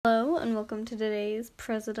and welcome to today's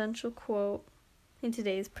presidential quote. In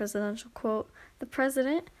today's presidential quote, the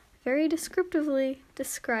president very descriptively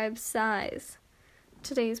describes size.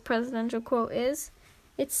 Today's presidential quote is,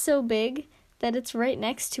 "It's so big that it's right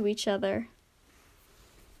next to each other."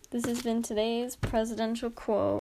 This has been today's presidential quote.